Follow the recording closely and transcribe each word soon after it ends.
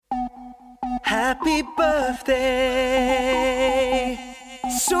Happy birthday,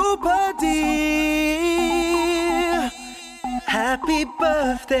 Super D. Happy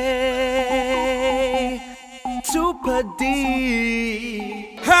birthday, Super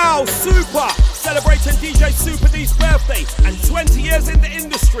D. How super! Celebrating DJ Super D's birthday and 20 years in the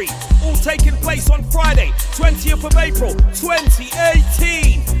industry. All taking place on Friday, 20th of April,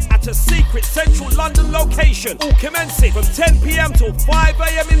 2018. At a secret central London location. All commencing from 10 p.m. till 5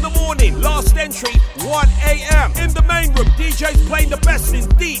 a.m. in the morning. Last entry, 1 a.m. In the main room, DJs playing the best in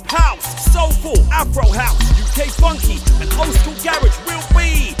deep house, soulful, Afro house, UK funky, and old school garage will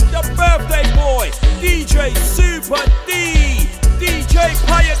be the birthday boy, DJ Super D. DJ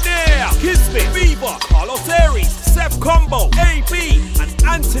Pioneer, Kismet, Viva, Carlos Aries, Seth Combo, AB, and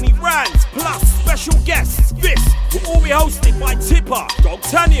Anthony Rands, plus special guests. This will all be hosted by Tipper,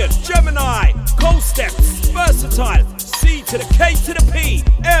 Dogtanian, Gemini, Cold Steps, Versatile, C to the K to the P,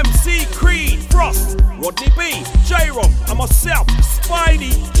 MC Creed, Frost, Rodney B, J-Rom, and myself,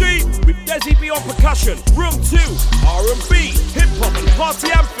 Spidey G, with Desi B on percussion. Room 2, R&B, hip-hop and party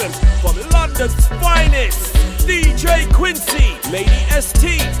anthems from London's finest. DJ Quincy, Lady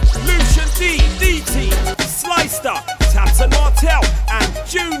ST, Lucian D, DT, Slyster, Tabs and Martel, and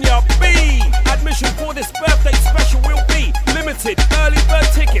Junior B. Admission for this birthday special will be limited. Early bird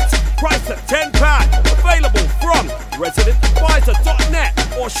tickets, priced at £10. Available from residentadvisor.net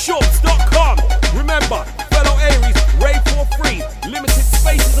or shorts.com. Remember, fellow Aries, rave for free. Limited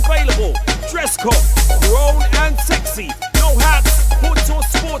spaces available. Dress code, grown and sexy. No hats, hoods or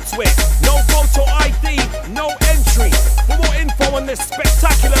sportswear. No photo ID, no entry. For more info on this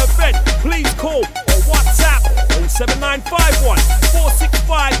spectacular event, please call or WhatsApp 07951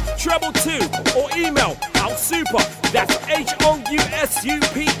 465 222 or email howsupa, that's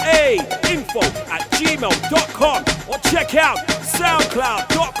HOUSUPA, info@gmail.com, or check out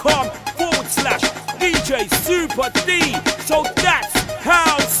soundcloud.com/DJ Super D. So that's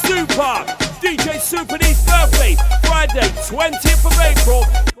How Super. DJ Super D's birthday, Friday, 20th of April.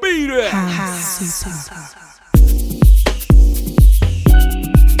 Be there. How Super.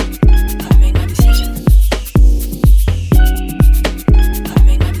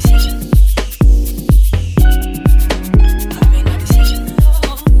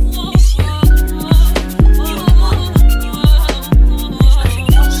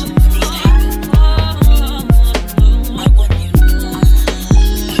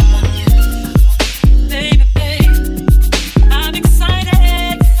 Baby, I'm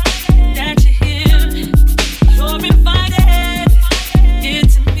excited that you're here.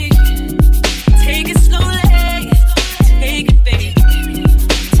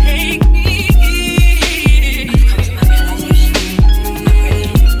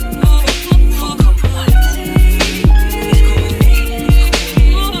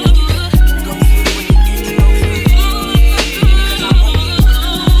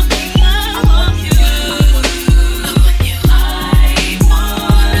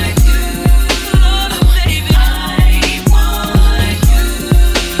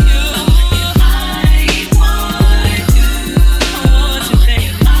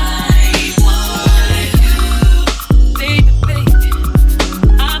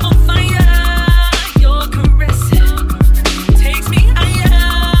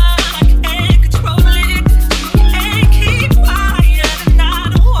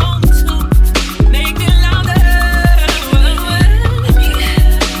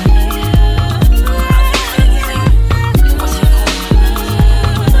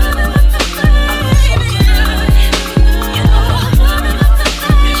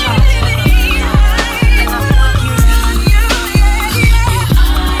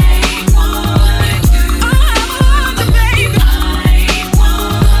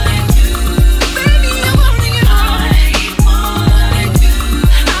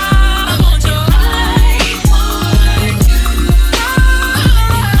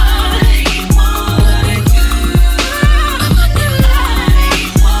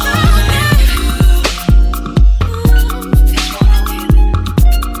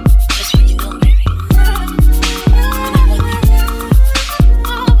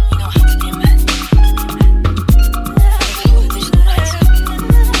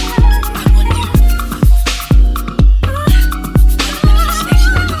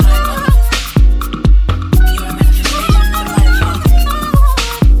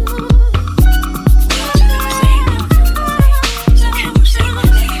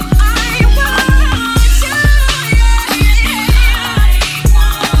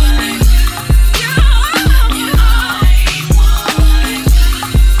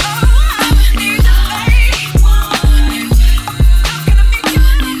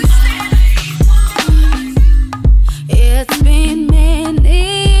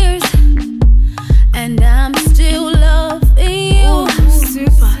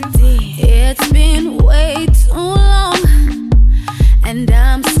 and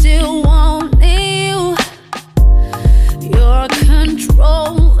I'm still wanting you. You're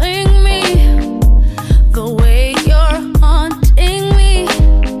controlling me, the way you're haunting me.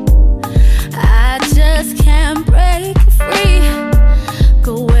 I just can't break free.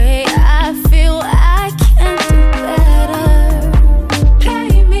 The way I feel, I can't do better.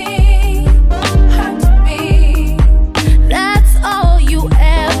 Play me, hurt me, that's all you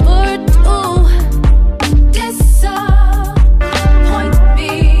ever do. Disappoint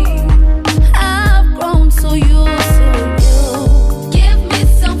me, I've grown so used to you. Give me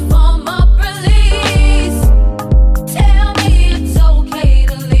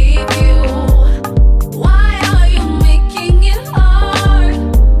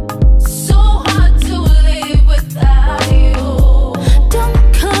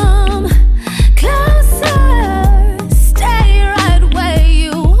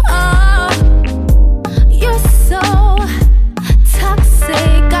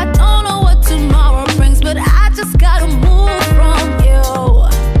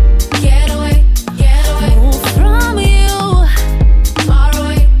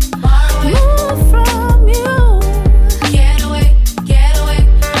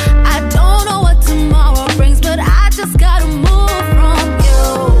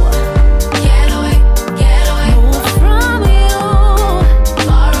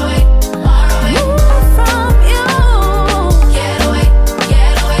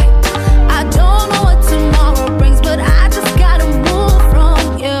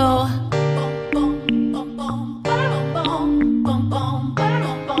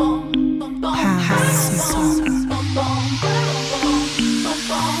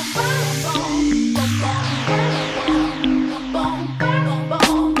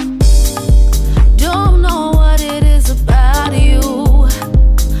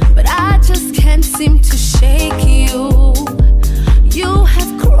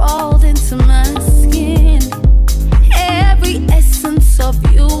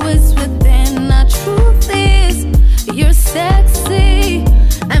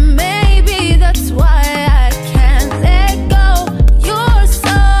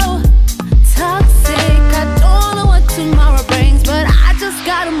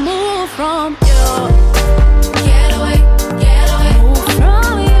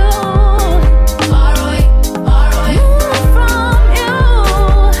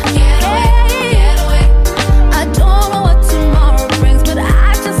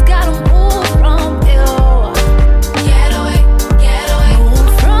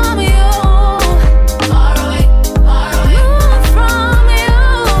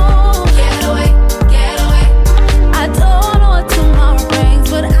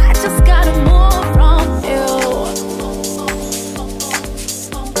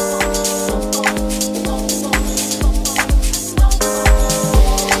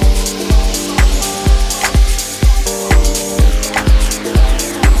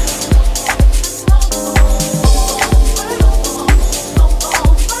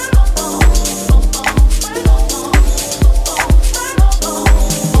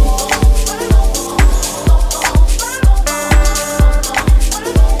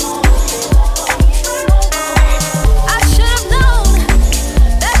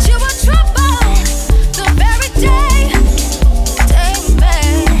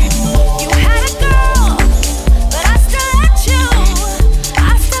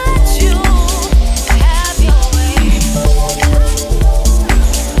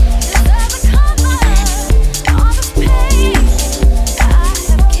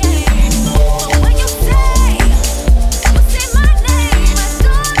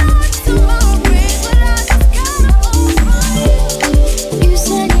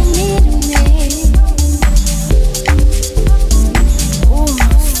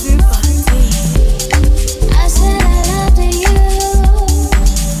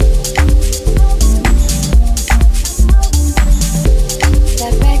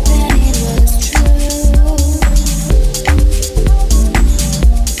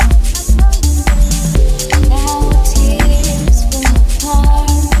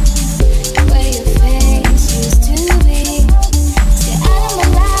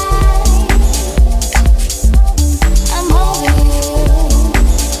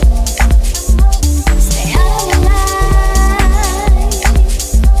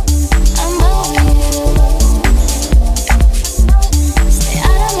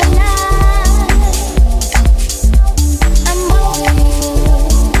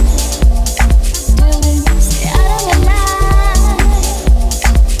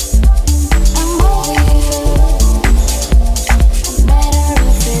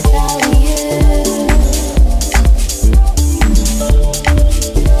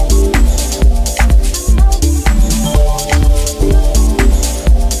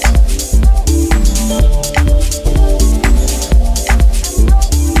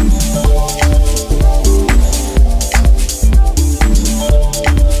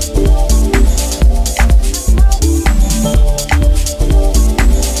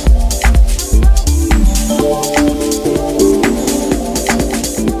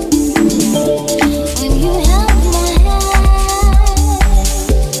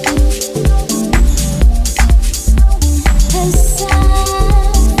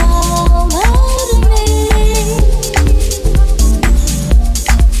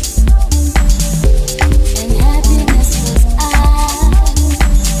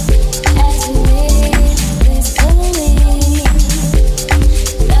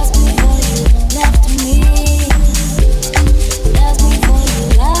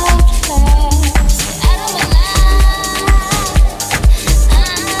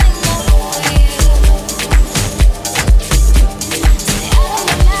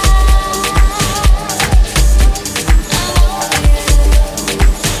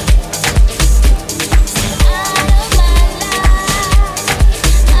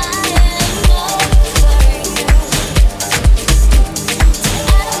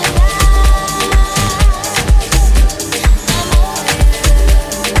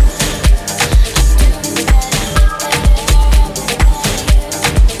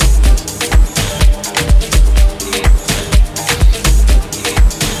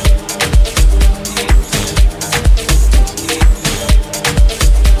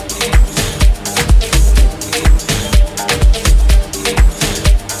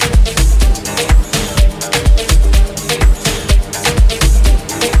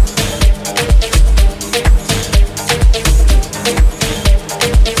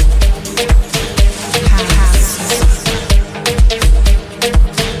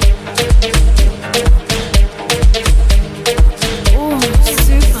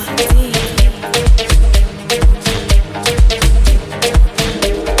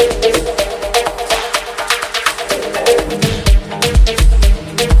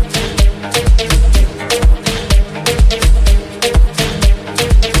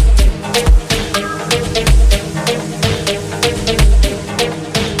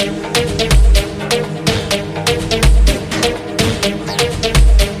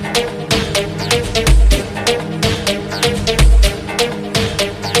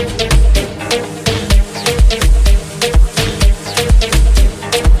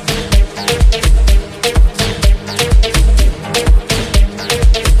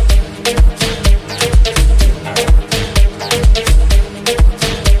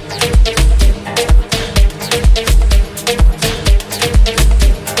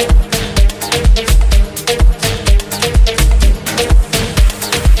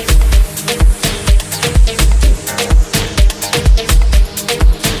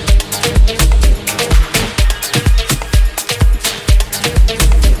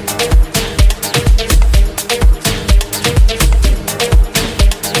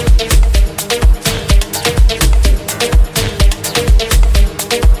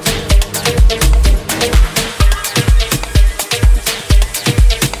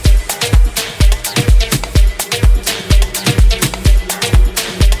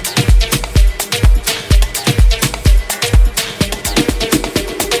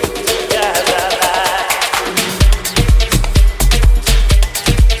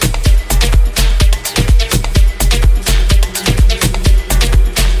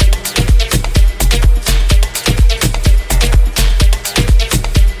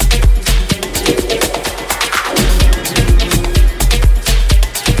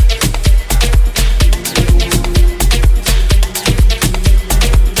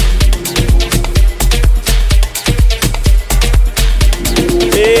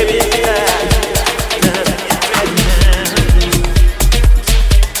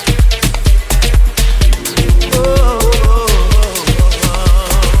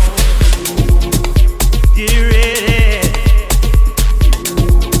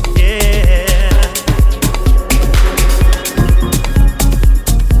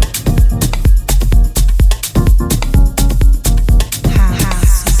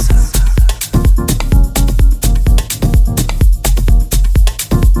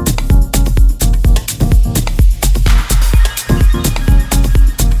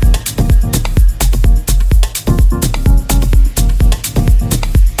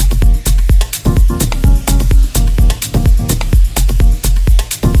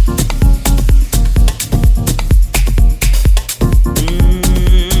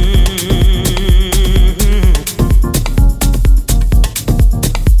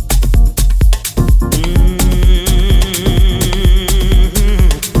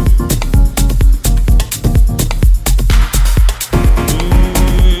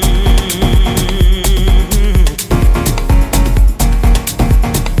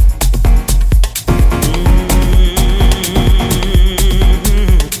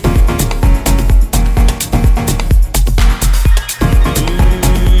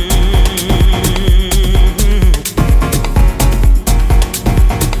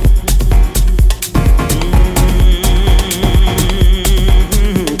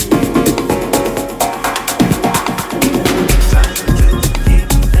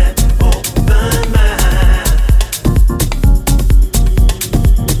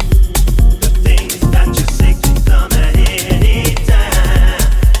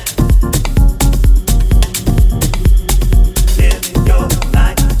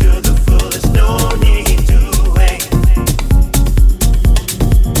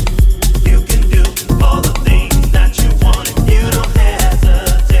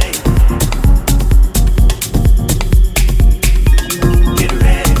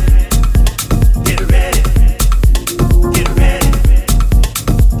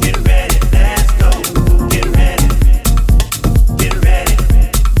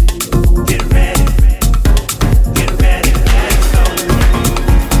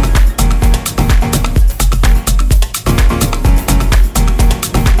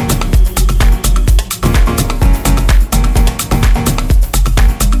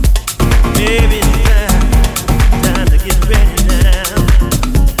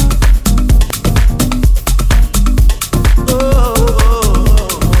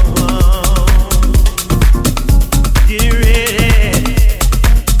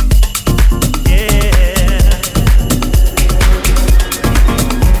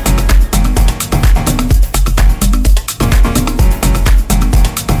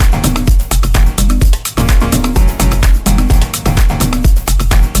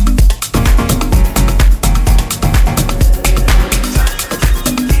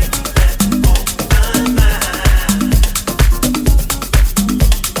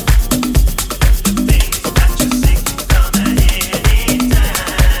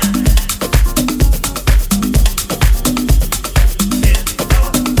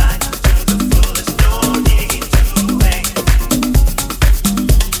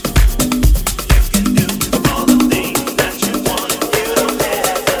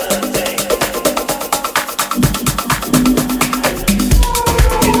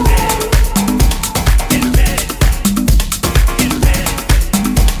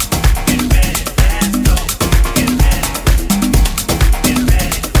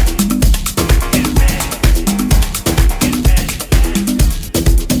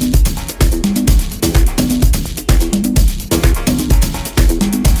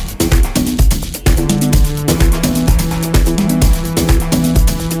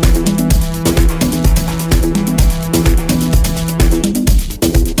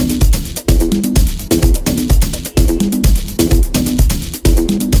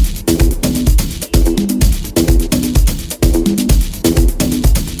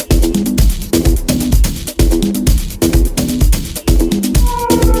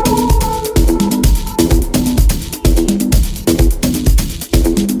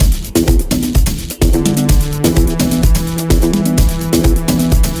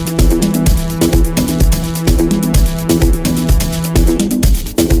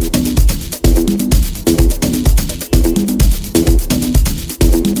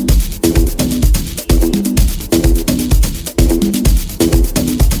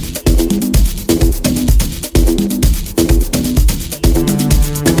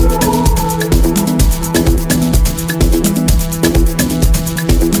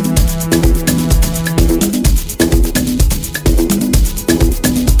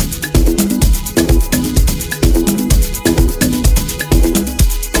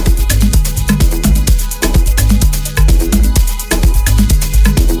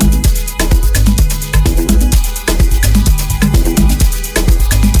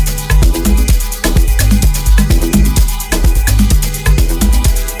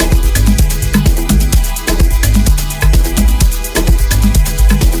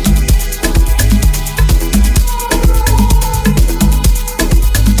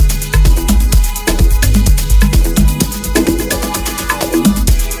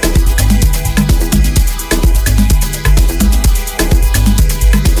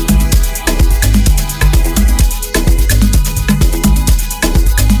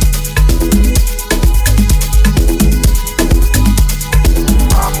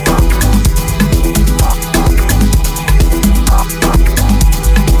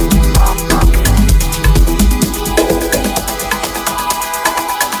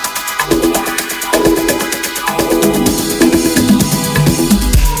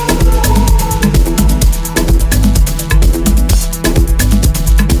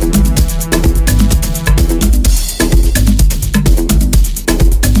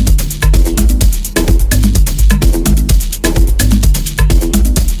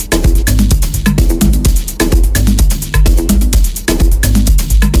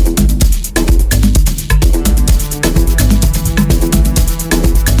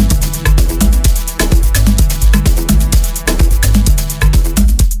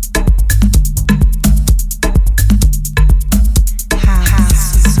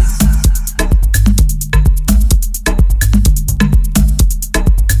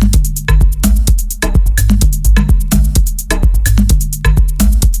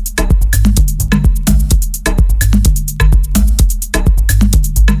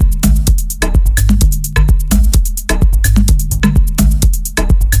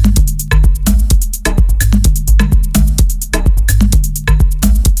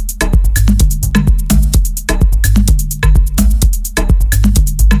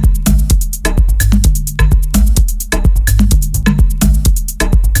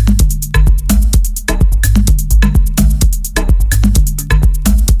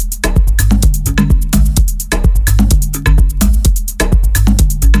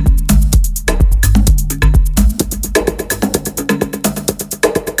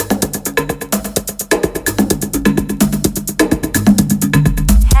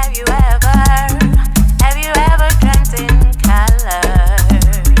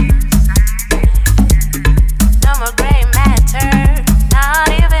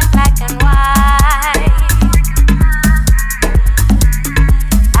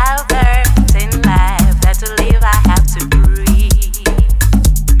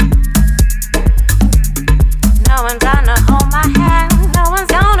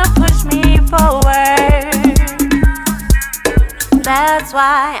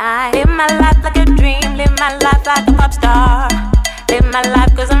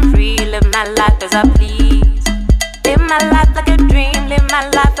life cause I'm free, live my life as I please. Live my life like a dream, live my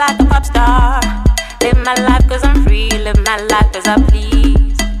life like a pop star. Live my life cause I'm free, live my life as I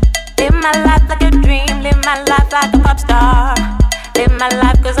please. Live my life like a dream, live my life like a pop star. Live my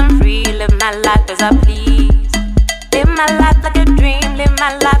life cause I'm free, live my life as I please. Live my life like a dream, live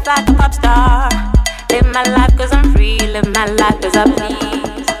my life like a pop star. Live my life cause I'm free, live my life as I please.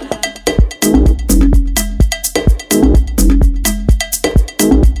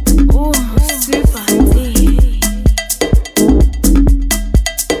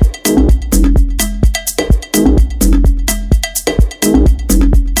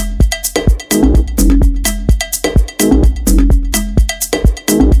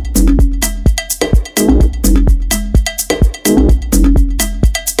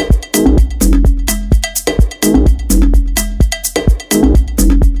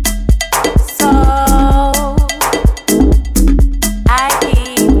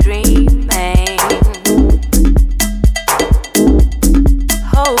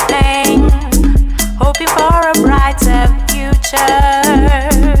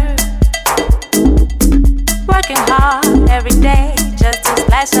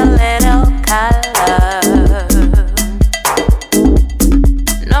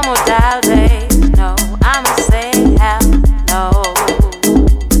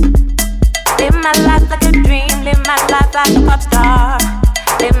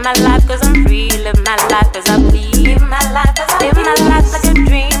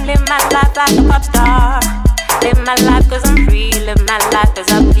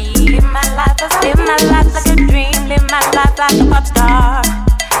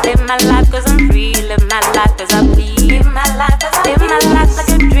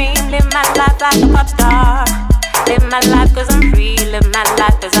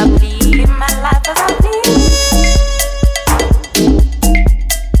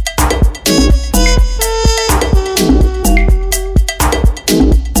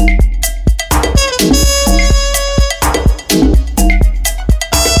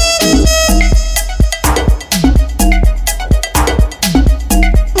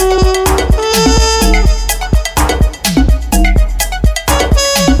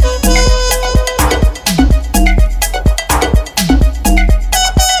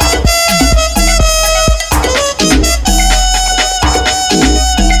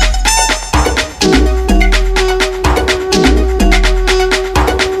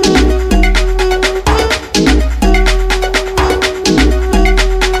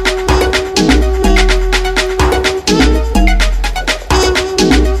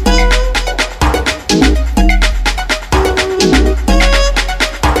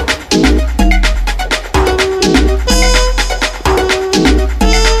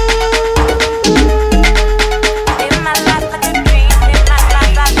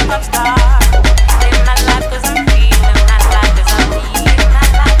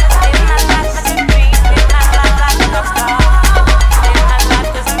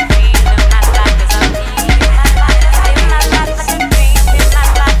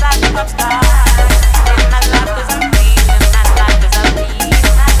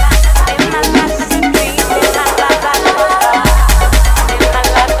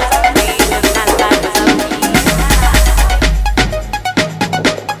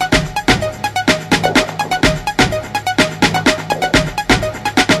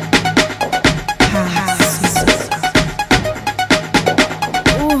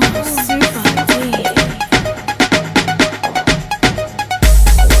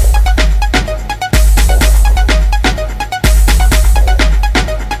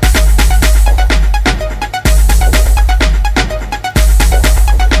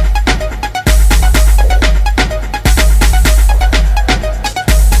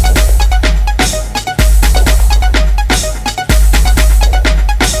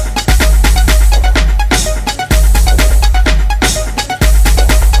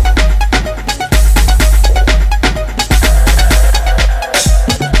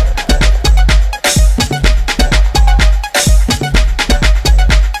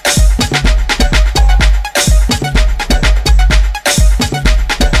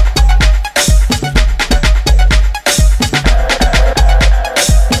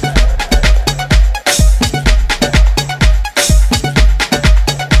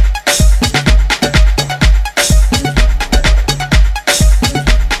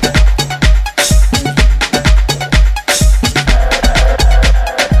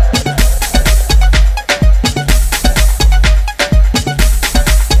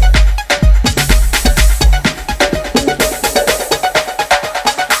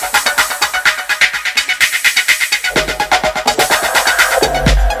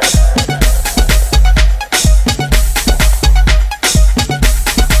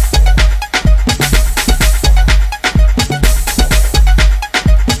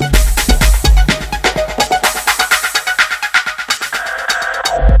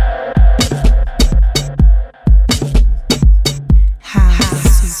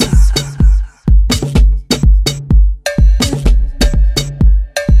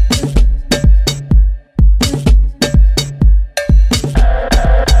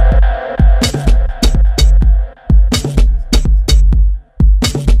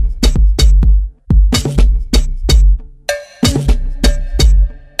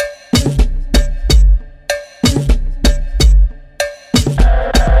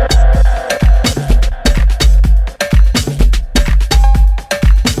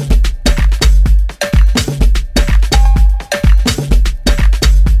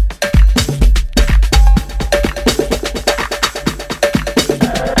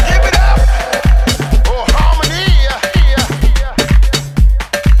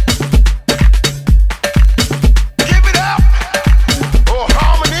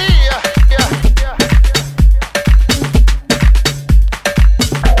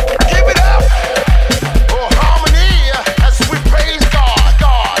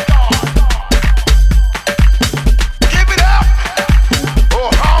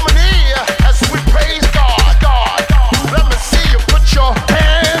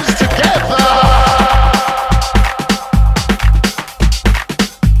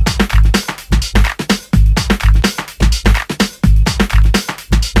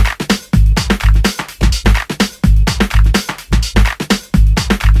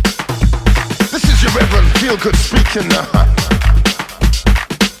 Feel good speaking,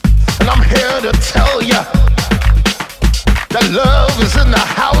 and I'm here to tell ya that love is in the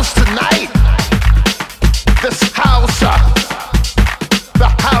house tonight. This house, the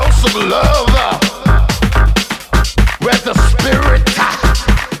house of love, where the spirit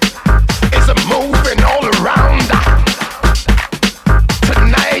is moving all around.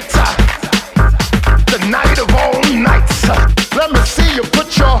 Tonight, the night of all nights. Let me see you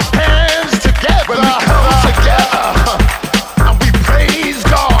put your hands together. When we come together and we praise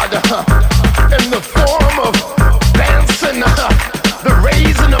God in the form of dancing, the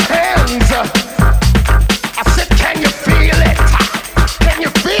raising of hands. I said, can you feel it? Can you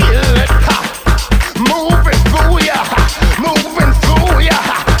feel it?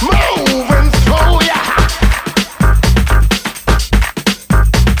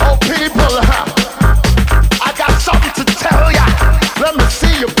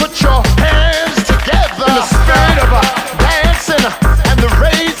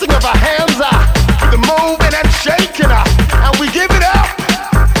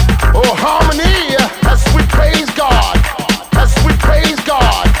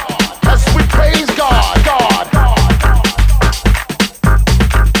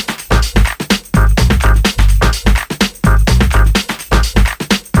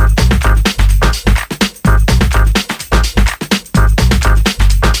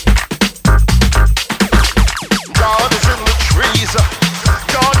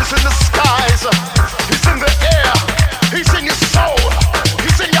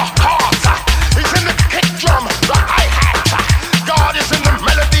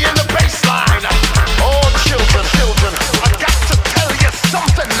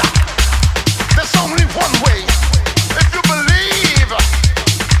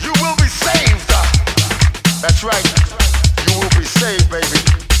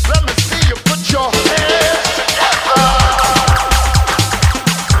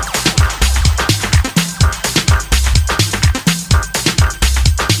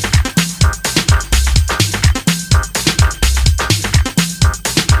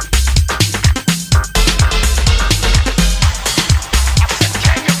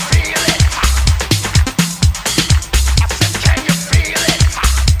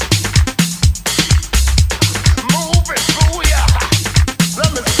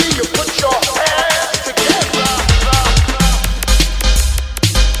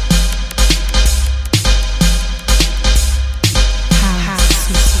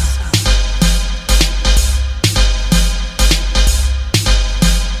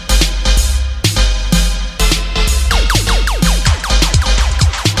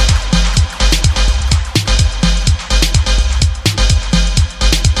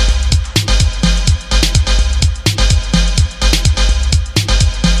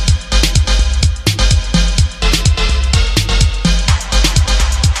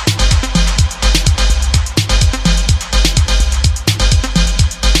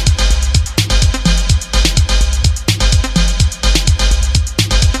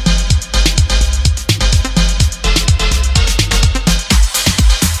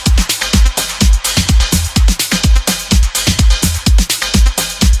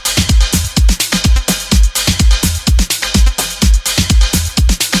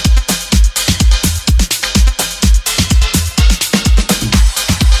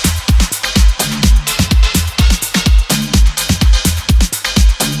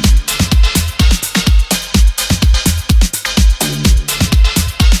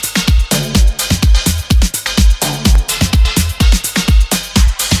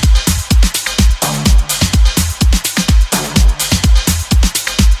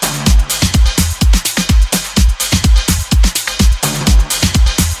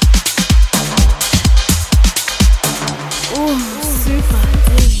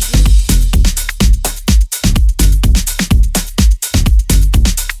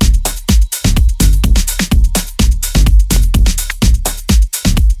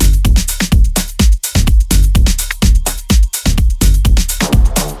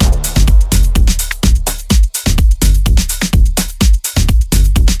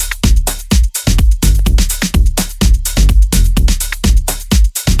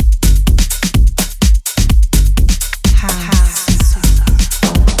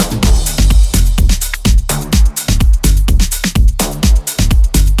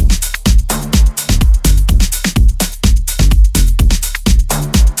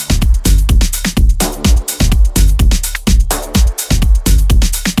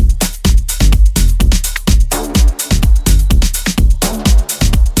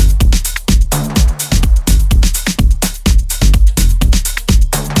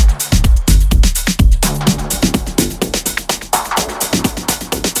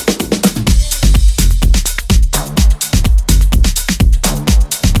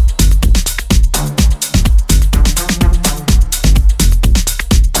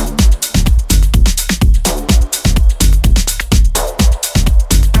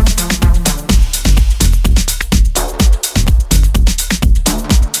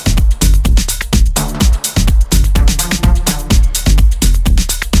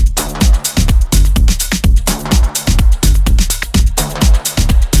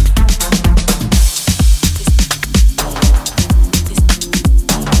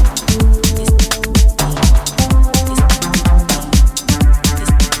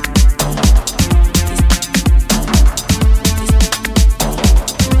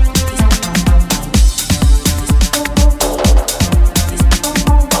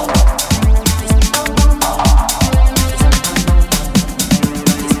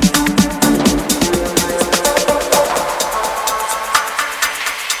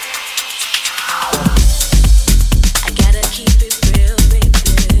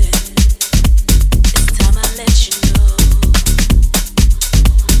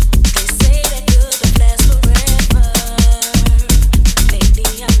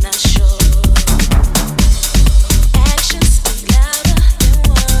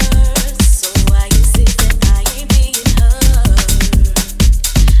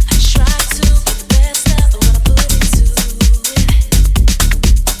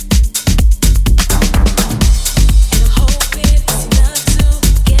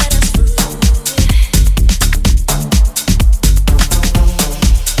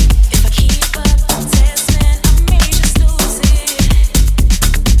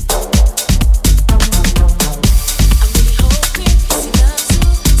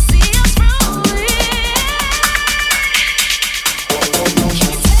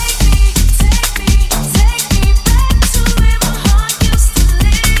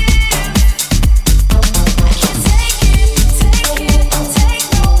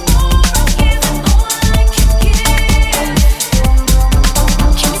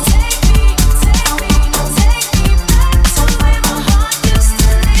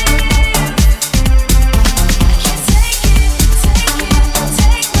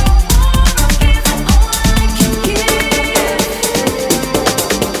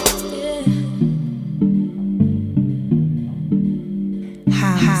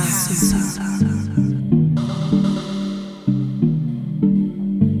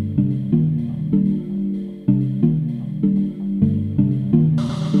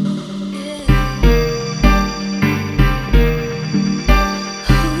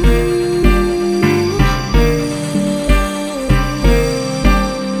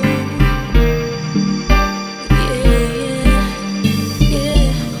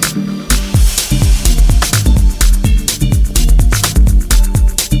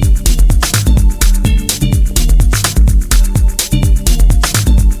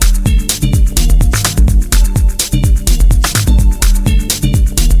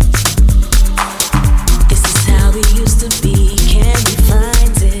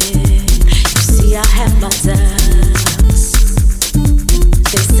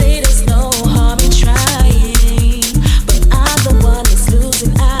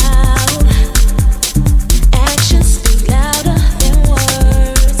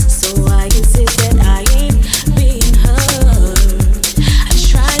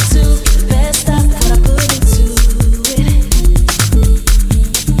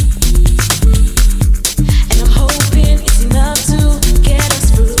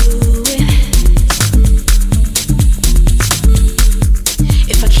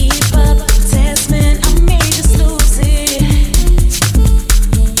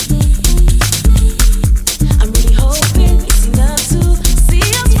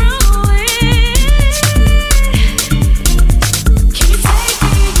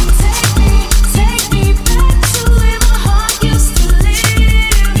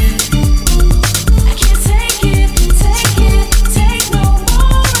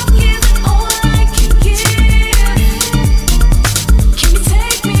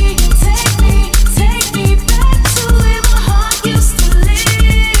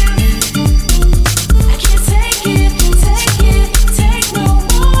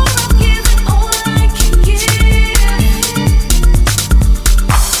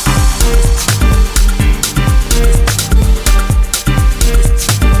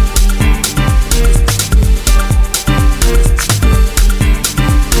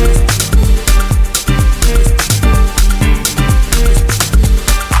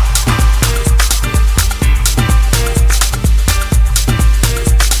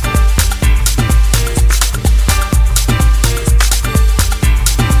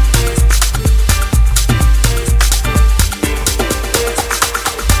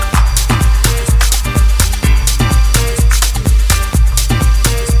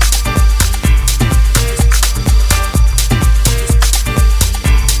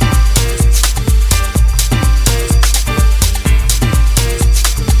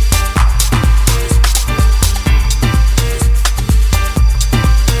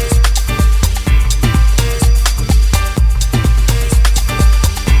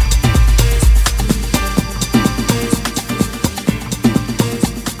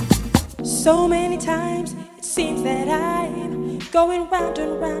 going round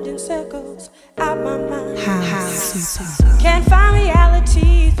and round in circles out my mind. House. Can't find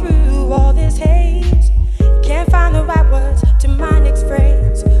reality through all this haze. Can't find the right words to my next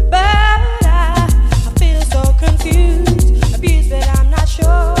phrase. But I feel so confused, abused, but I'm not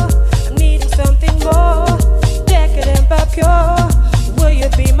sure. I'm needing something more decadent but pure. Will you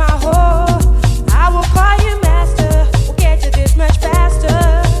be my whore? I will call you master. We'll get to this much faster.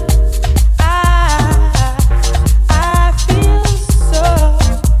 I feel so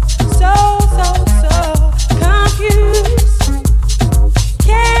confused.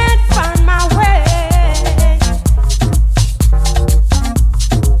 Can't find my way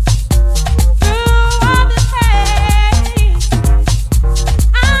through all this haze.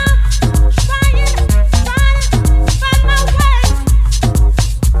 I'm trying to find my way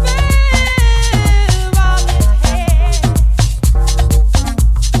through all this haze.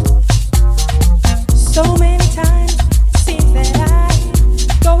 So many times it seems that I'm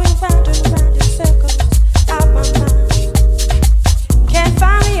going round and round in circles out my mind. Can't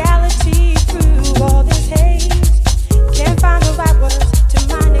find reality through all this haze. Can't find the right words to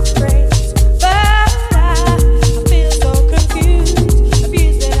my next phrase. But I feel so confused,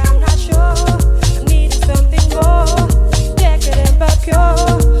 abused, but I'm not sure. I'm needing something more decadent but pure.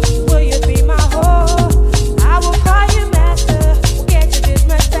 Will you be my whore? I will call you master. We'll get to this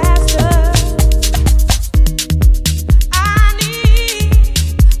much faster. I need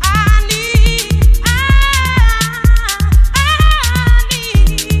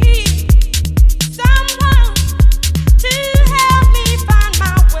someone to help me find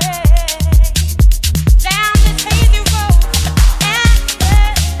my way down this hazy road and I'm so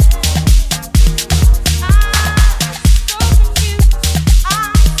confused.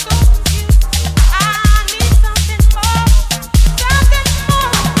 I need something more.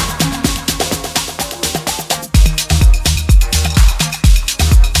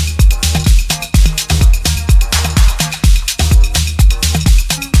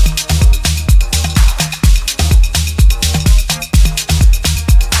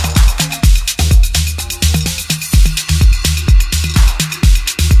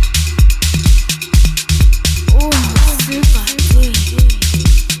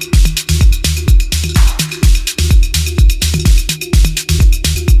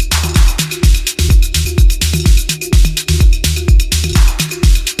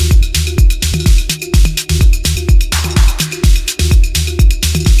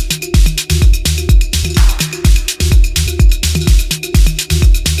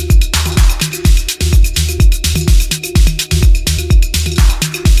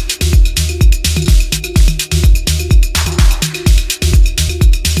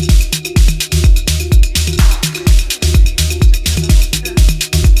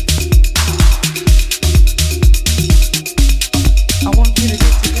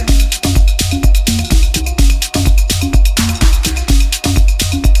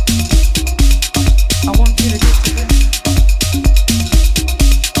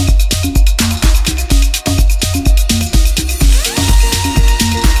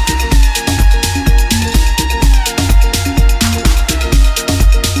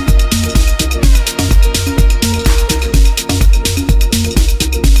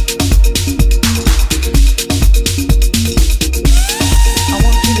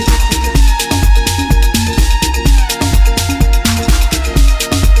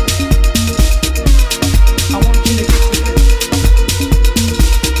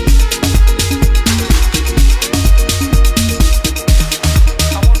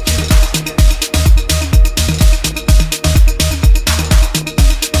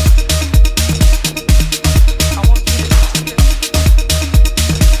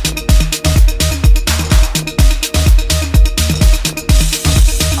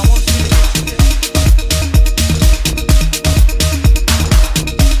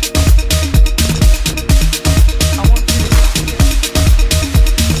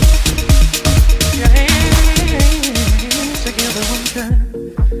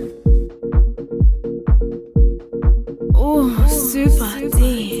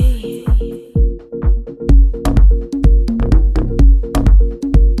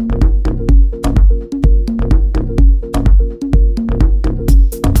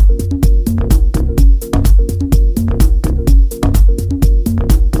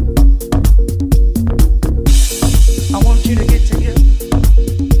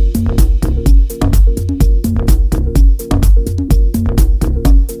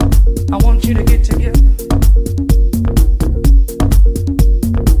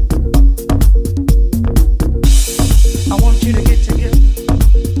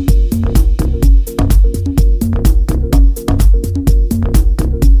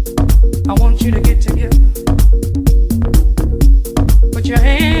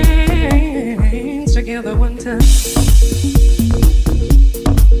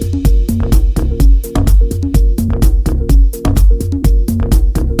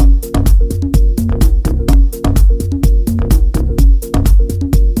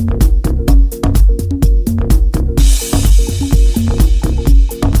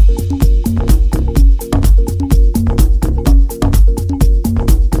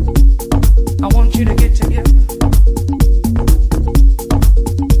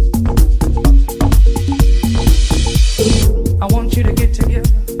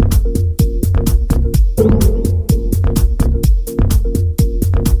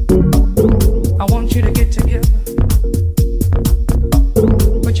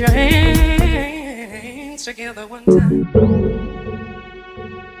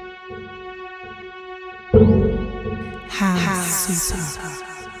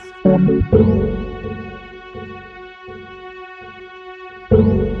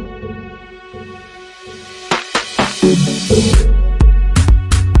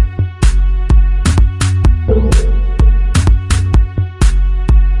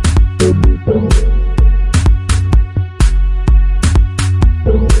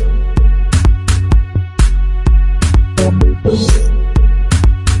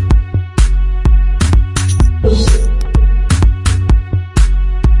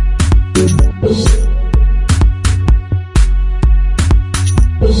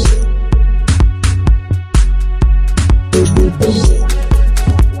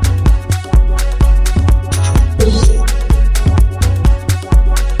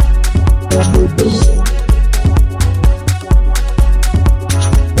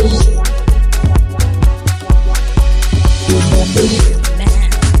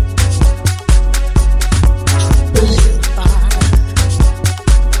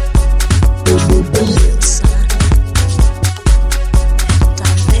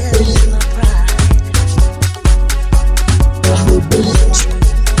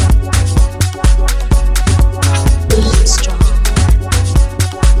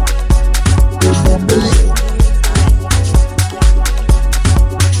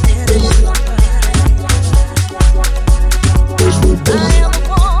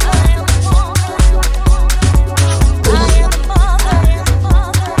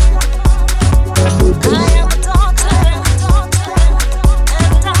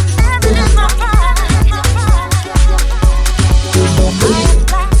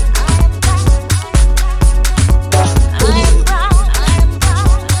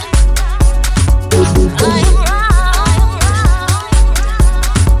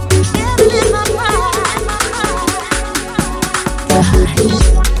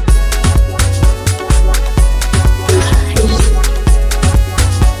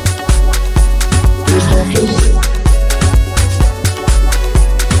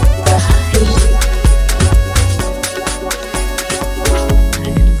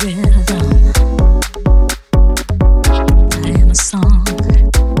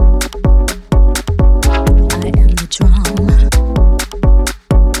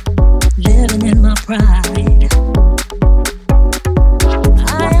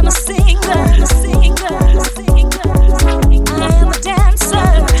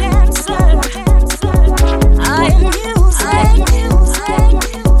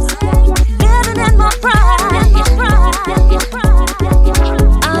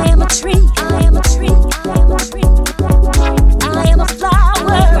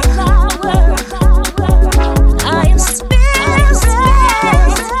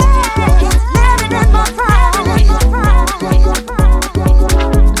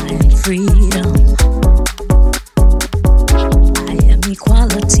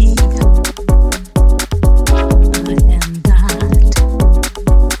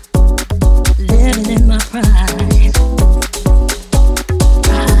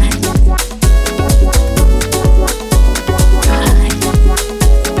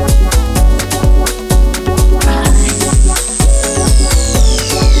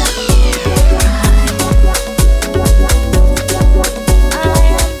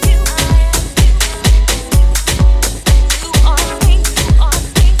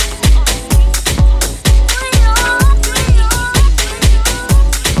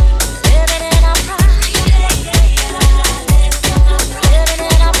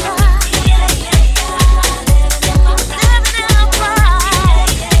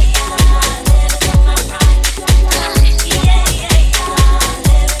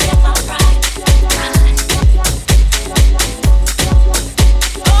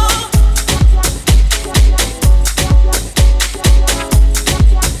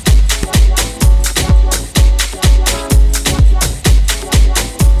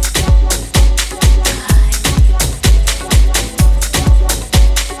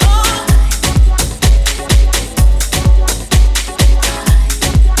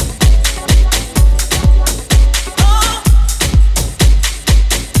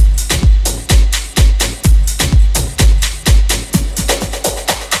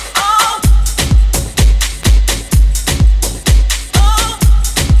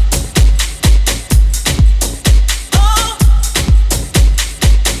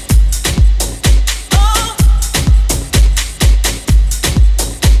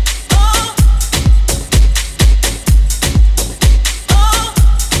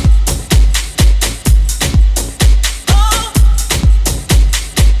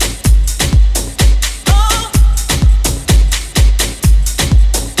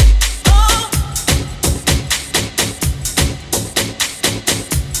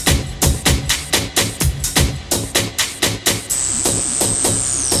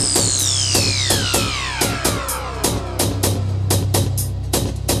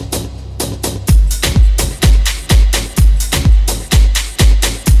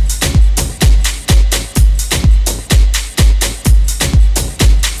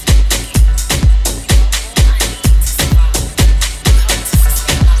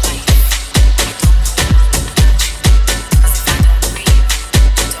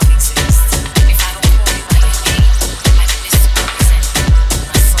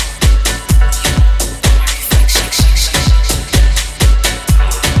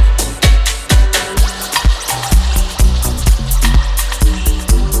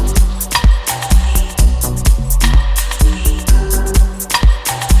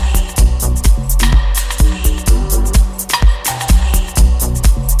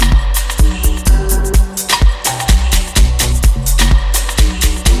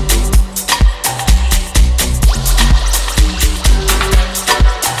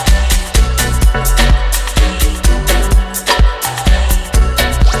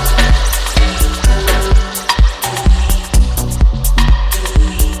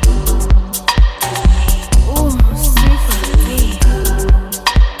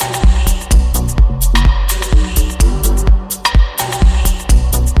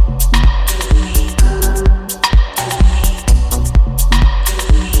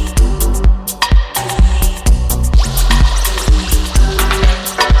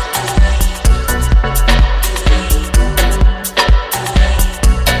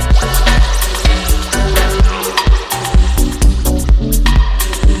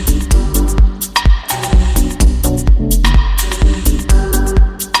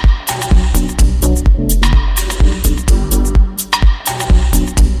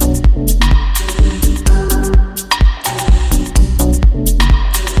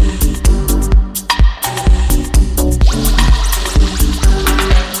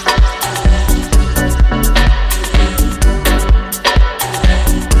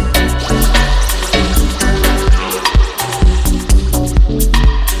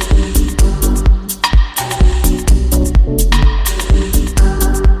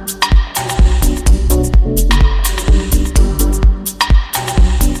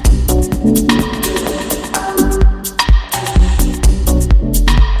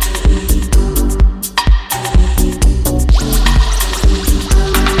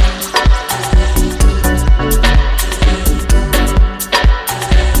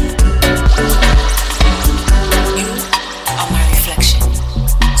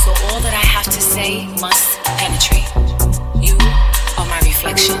 to say must penetrate. You are my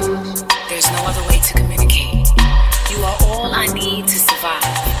reflection. There's no other way to communicate. You are all I need to survive.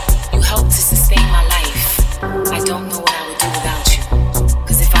 You help to sustain my life. I don't know what I would do without you.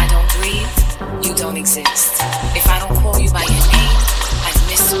 Cause if I don't breathe, you don't exist. If I don't call you by your name, I've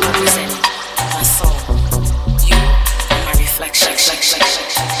misrepresented my soul. You are my reflection.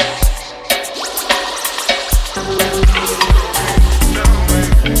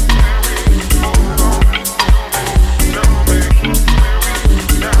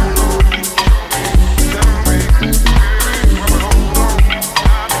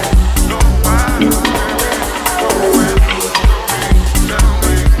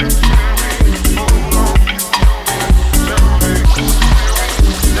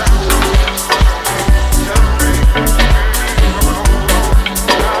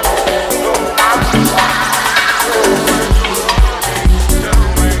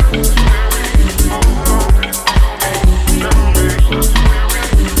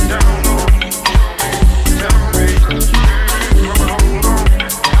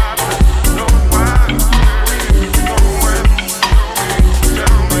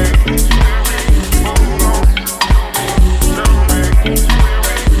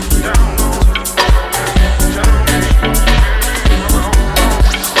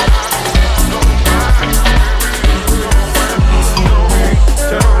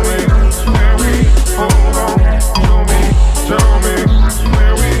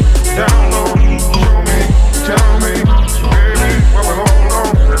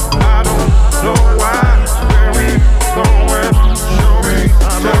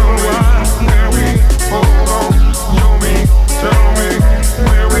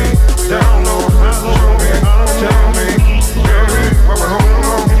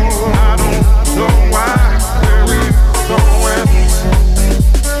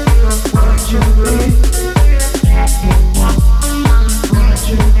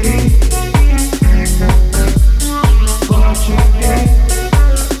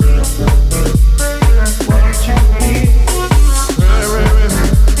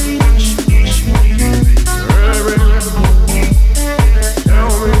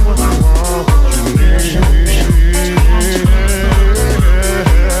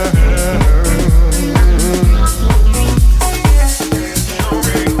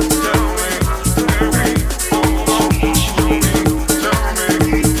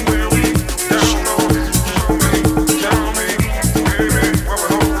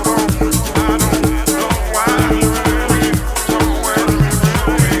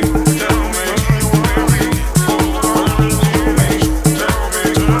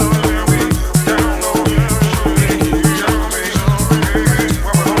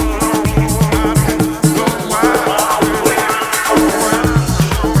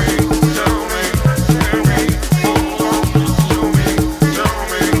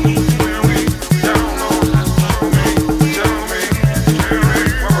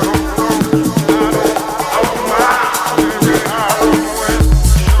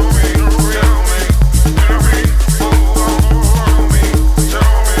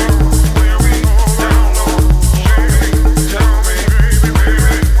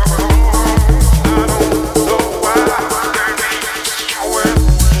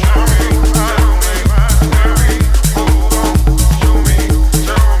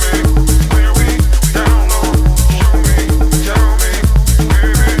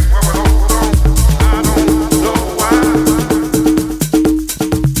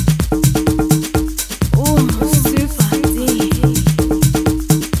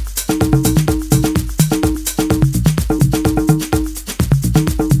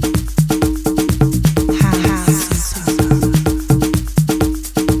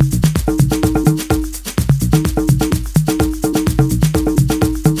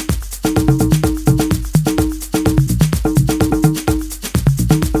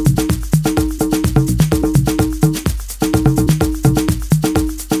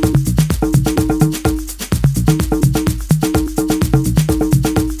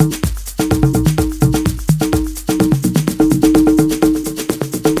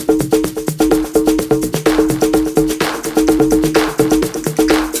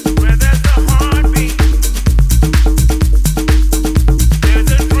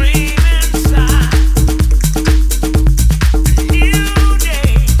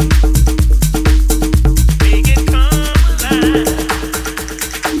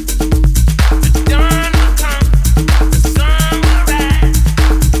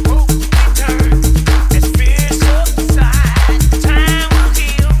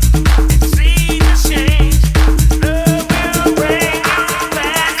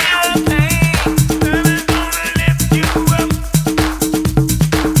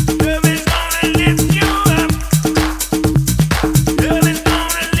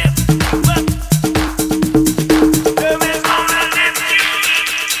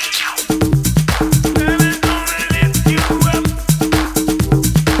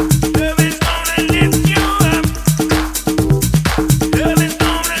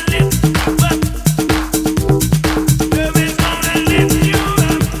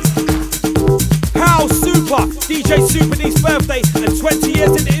 superstar, DJ Super D's birthday and 20 years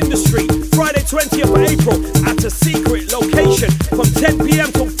in the industry. Friday 20th of April at a secret location from 10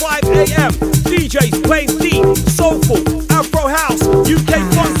 p.m. till 5 a.m. DJs playing deep, soulful, Afro house, UK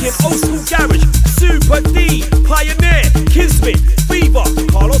funkin', old school garage. Super D, Pioneer, Kismet, Fever,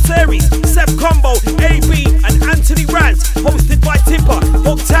 Carlos Aries, Seth Combo, AB and Anthony Rance. Hosted by Tipper,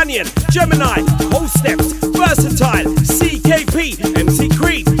 Octanian, Gemini, Host Steps, Versatile, CKP, MC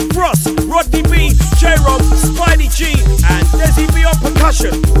Creed, Frost, Rodney B, J-Rob, Spidey G and Desi B on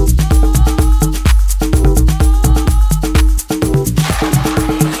percussion.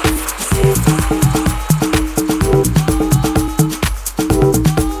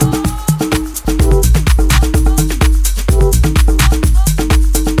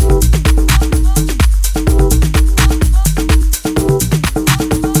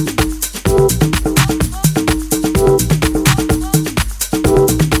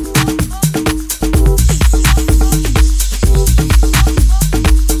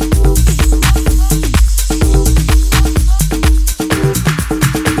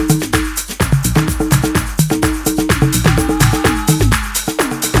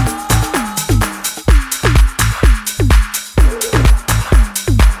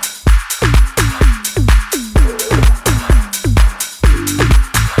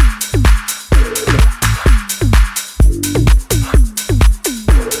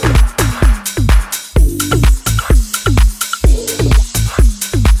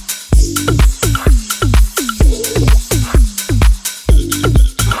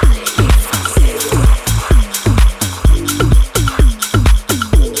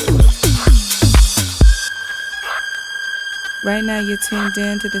 Right now you're tuned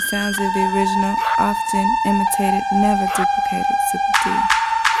in to the sounds of the original, often imitated, never duplicated Super D.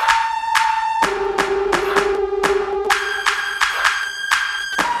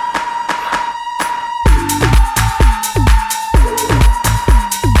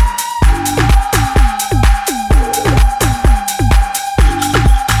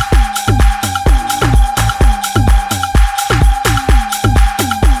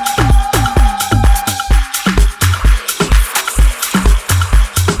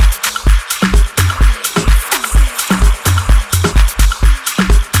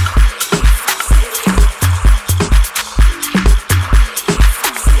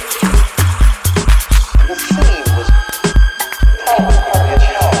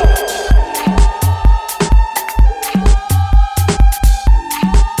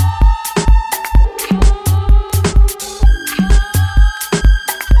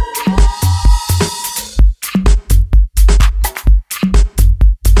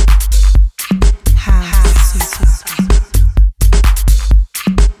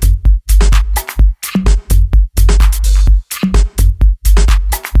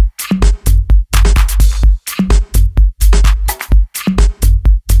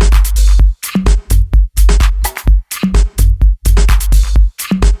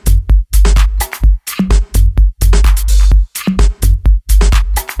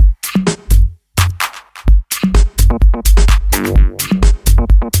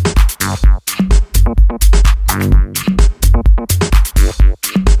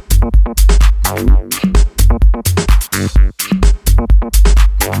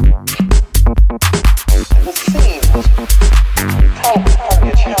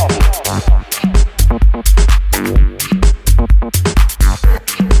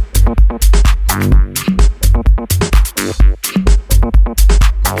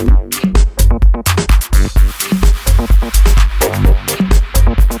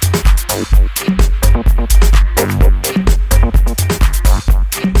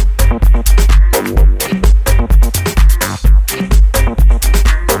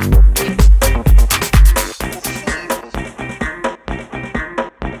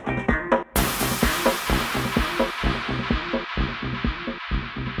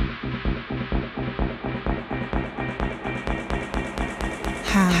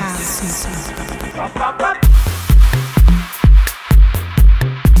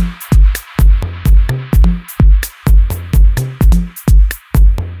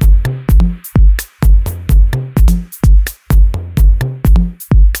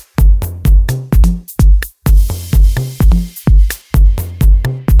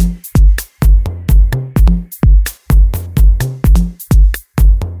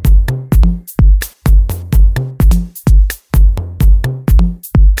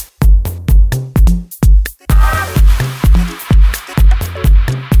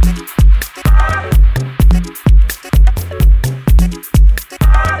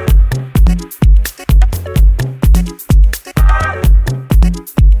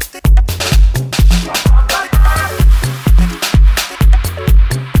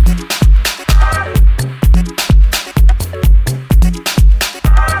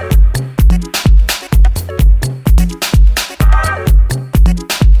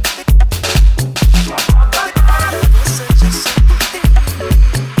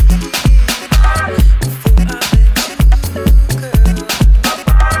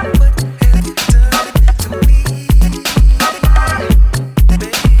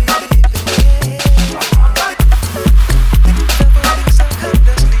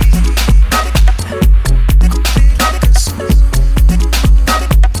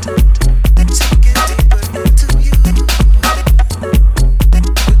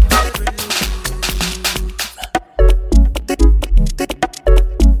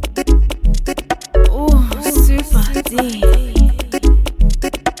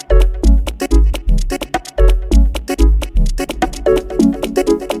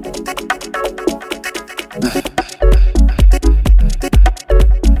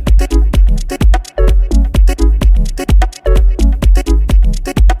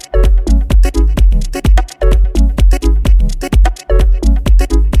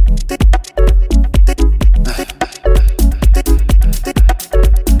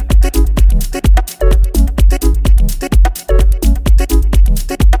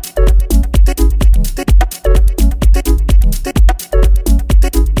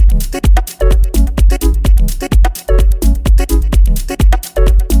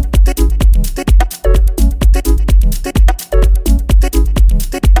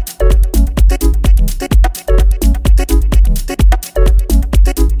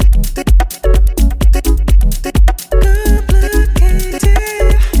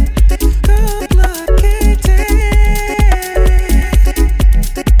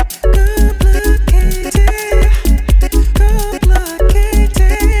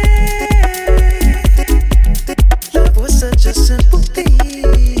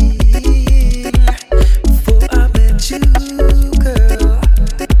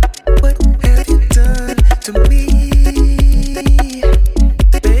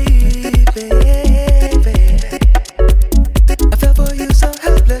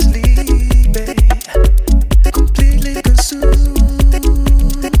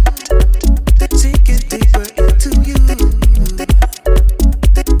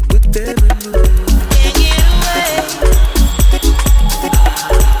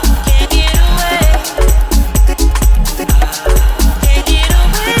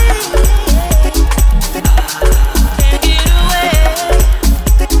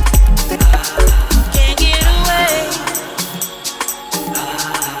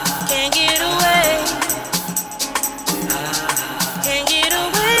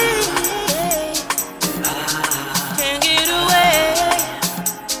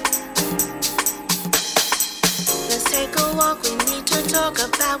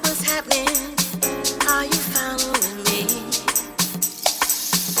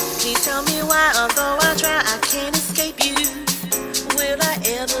 I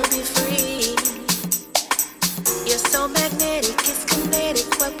ever be free? You're so magnetic, it's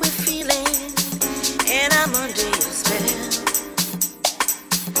kinetic what we're feeling, and I'm under your spell.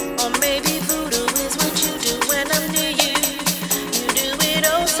 Or maybe voodoo is what you do when I'm near you. You do it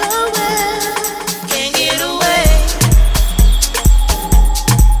oh so well. Can't get away.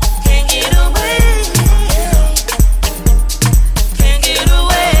 Can't get away. Can't get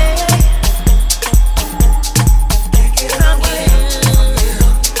away from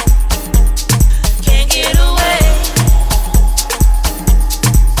you.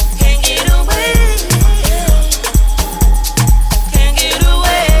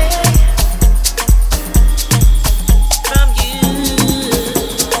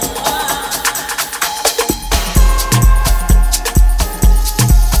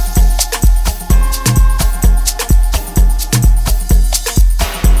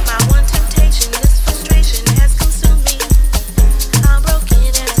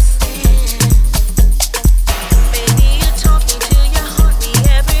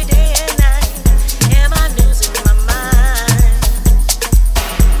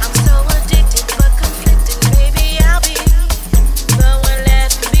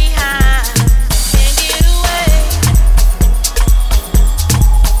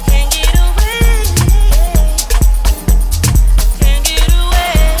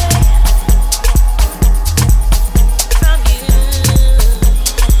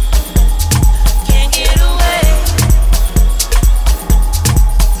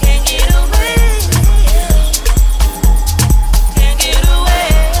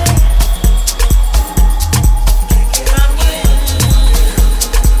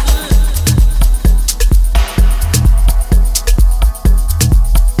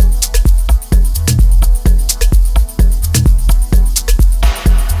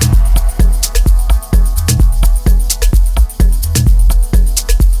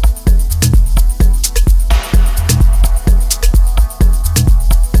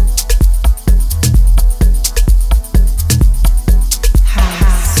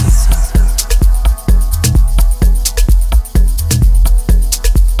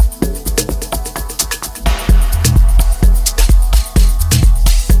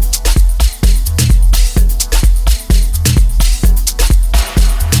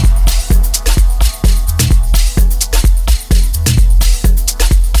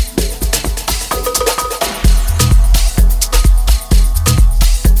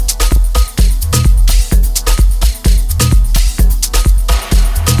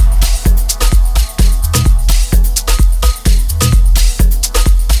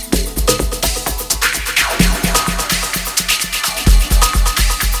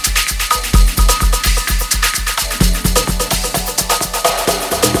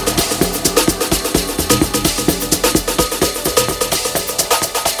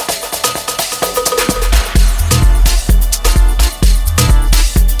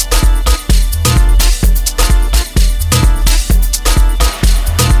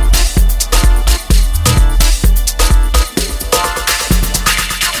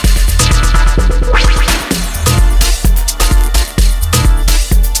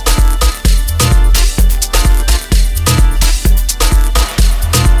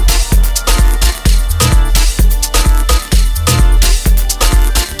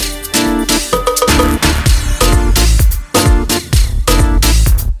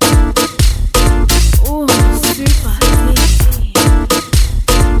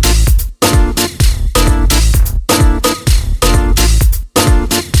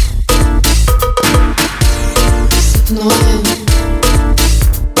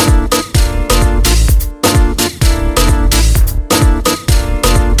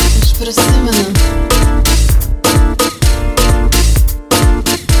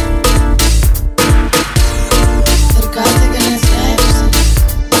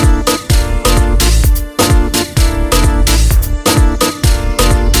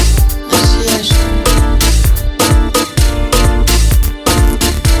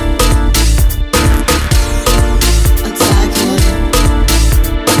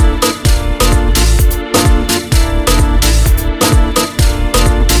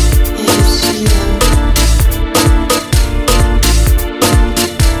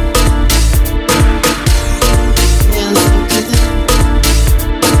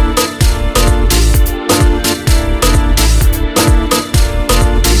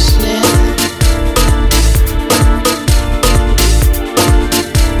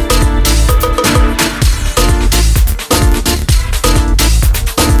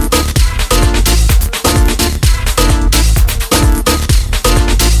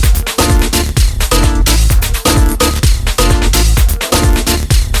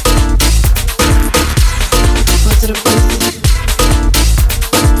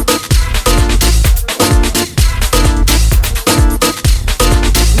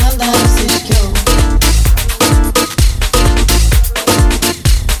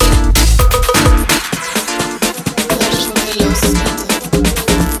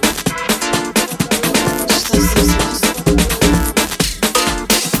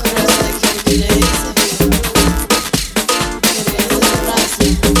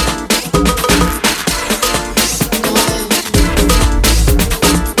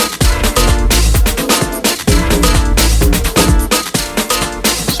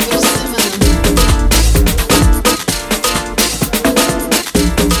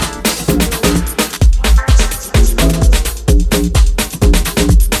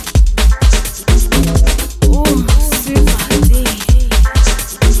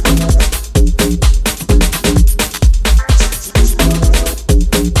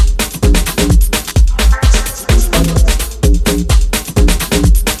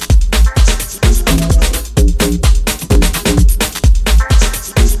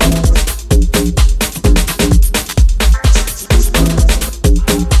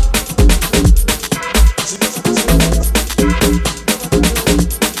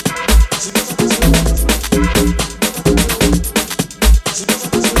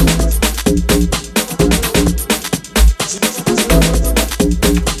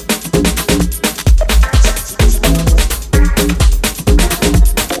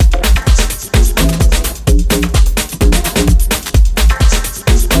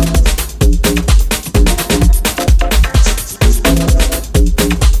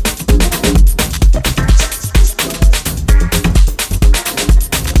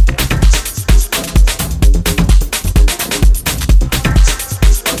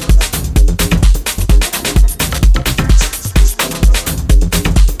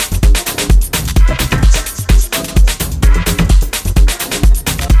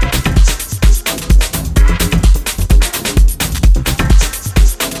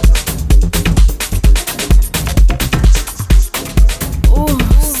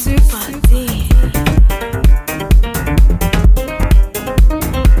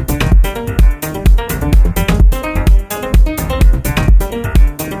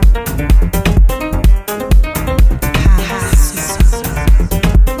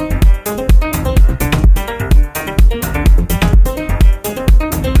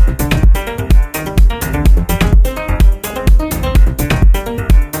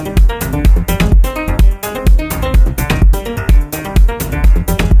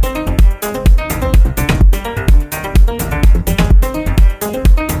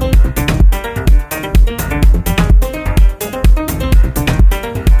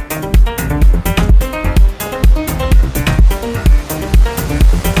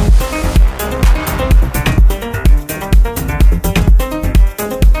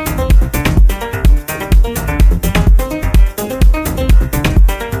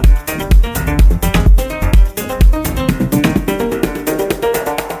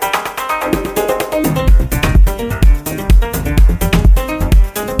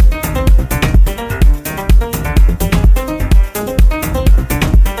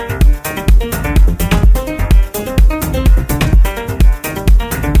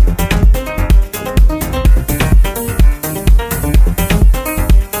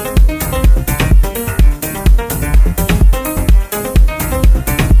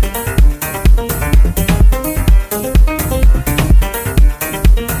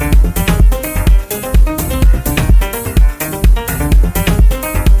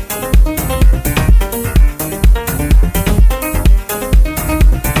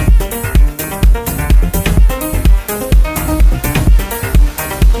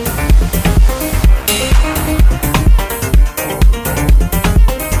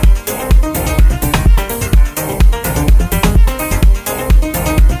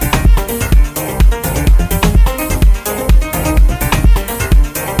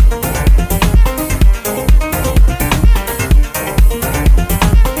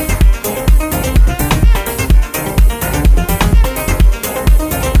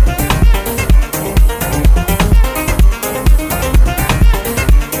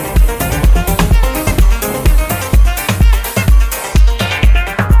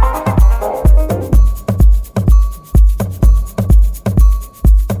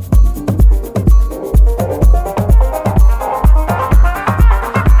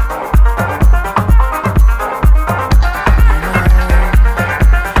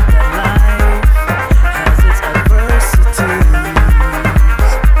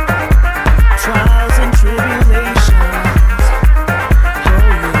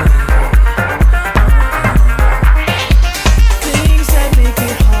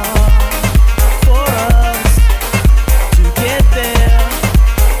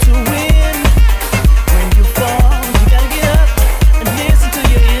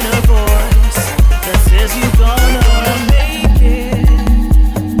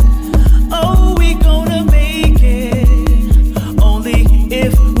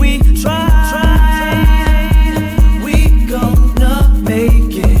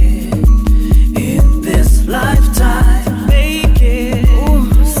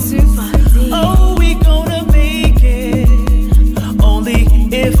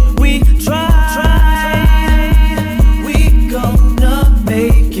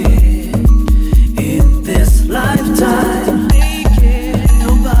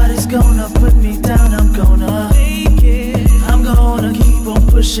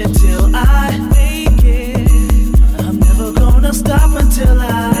 I make it. I'm never gonna stop until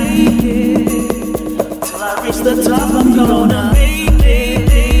I make it. Till I reach the top, I'm gonna